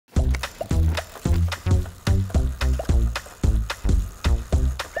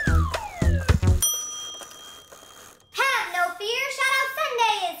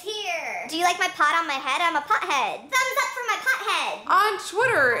Pothead. Thumbs up for my Pothead. On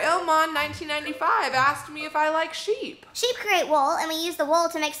Twitter, Ilmon1995 asked me if I like sheep. Sheep create wool, and we use the wool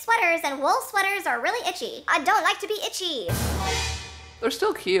to make sweaters, and wool sweaters are really itchy. I don't like to be itchy. They're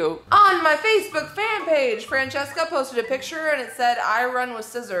still cute. On my Facebook fan page, Francesca posted a picture and it said, I run with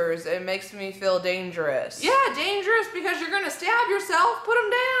scissors. It makes me feel dangerous. Yeah, dangerous because you're gonna stab yourself. Put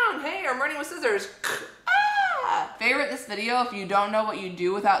them down. Hey, I'm running with scissors. Ah! Favorite this video if you don't know what you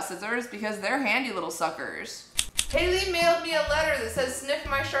do without scissors because they're handy little suckers. Haley mailed me a letter that says sniff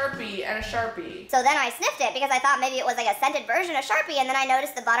my Sharpie and a Sharpie. So then I sniffed it because I thought maybe it was like a scented version of Sharpie, and then I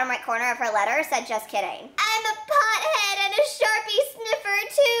noticed the bottom right corner of her letter said just kidding. I'm a Pothead and a Sharpie sniffer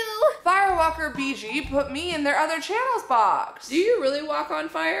too. Firewalker BG put me in their other channels box. Do you really walk on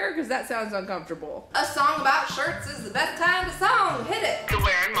fire? Because that sounds uncomfortable. A song about shirts is the best kind of song. Hit it. They're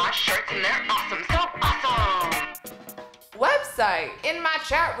wearing my shirts and they're awesome, so awesome. Website. In my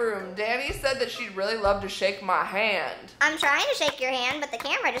chat room, Danny said that she'd really love to shake my hand. I'm trying to shake your hand, but the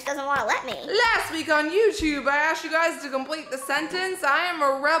camera just doesn't want to let me. Last week on YouTube, I asked you guys to complete the sentence, I am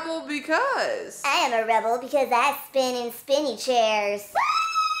a rebel because. I am a rebel because I spin in spinny chairs.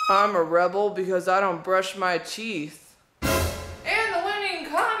 I'm a rebel because I don't brush my teeth. And the winning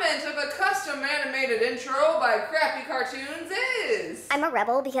comment of a custom animated intro by Crappy Cartoons is. I'm a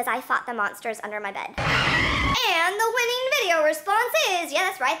rebel because I fought the monsters under my bed. And the winning video response is, yeah,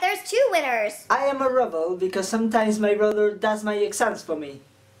 that's right, there's 2 winners. I am a rebel because sometimes my brother does my exams for me.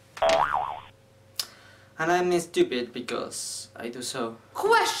 And I'm stupid because I do so.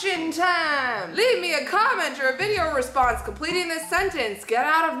 Question time! Leave me a comment or a video response completing this sentence. Get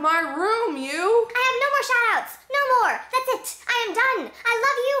out of my room, you! I have no more shoutouts. No more. That's it. I am done. I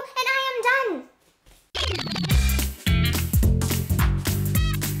love you.